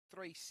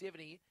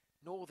370,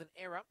 Northern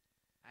Error.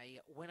 A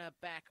winner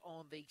back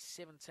on the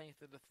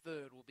 17th of the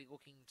 3rd. We'll be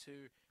looking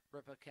to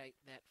replicate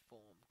that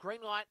form.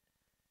 Green light,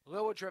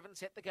 lure driven,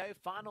 set to go.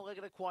 Final leg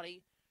of the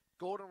quaddie.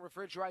 Gordon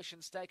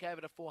Refrigeration stake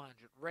over to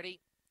 400.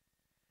 Ready?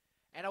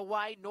 And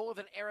away,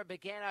 Northern Error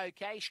began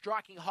okay.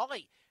 Striking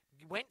Holly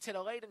went to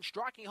the lead, and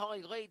Striking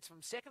Holly leads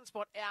from second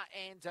spot out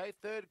Ando,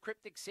 third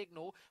Cryptic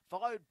Signal,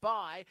 followed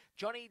by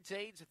Johnny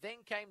Deeds,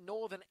 then came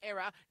Northern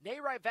Error,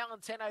 Nero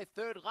Valentino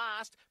third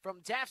last from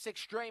Daff's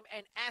Extreme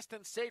and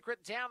Aston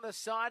Secret down the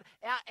side,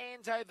 out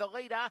Ando the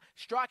leader,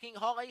 Striking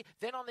Holly,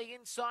 then on the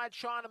inside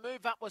trying to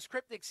move up was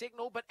Cryptic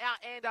Signal, but out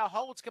Ando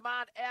holds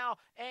command, out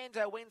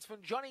Ando wins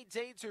from Johnny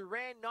Deeds who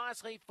ran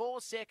nicely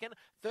for second,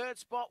 third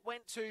spot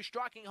went to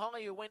Striking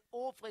Holly who went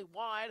awfully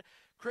wide,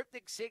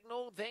 Cryptic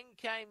Signal, then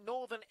came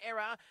Northern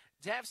Error,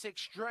 Daff's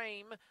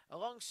Extreme,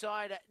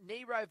 alongside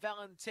Nero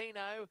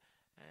Valentino,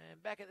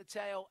 and back at the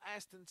tail,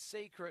 Aston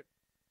Secret.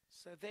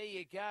 So there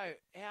you go,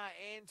 our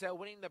Ando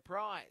winning the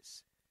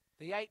prize.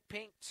 The 8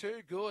 Pink,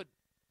 too good.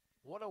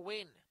 What a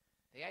win.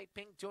 The 8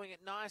 Pink doing it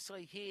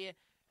nicely here,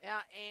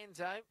 our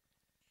Ando.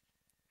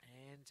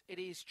 And it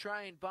is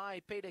trained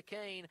by Peter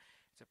Keane.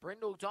 It's a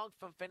brindle dog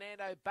from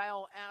Fernando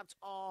Bale out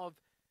of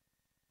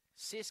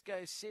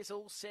Cisco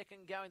Sizzle,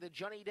 second going to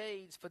Johnny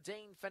Deeds for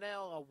Dean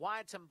Fennell, a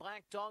white and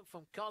black dog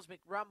from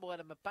Cosmic Rumble at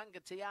a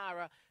Mapunga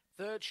Tiara,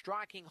 third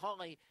Striking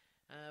Holly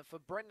for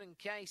Brendan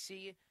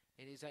Casey.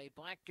 It is a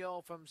black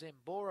girl from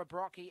Zambora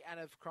Brocky out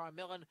of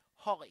Crymillan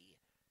Holly.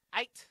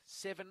 8,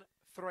 7,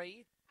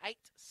 3, 8,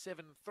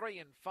 7, 3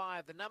 and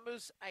 5. The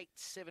numbers 8,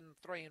 7,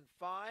 3 and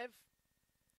 5.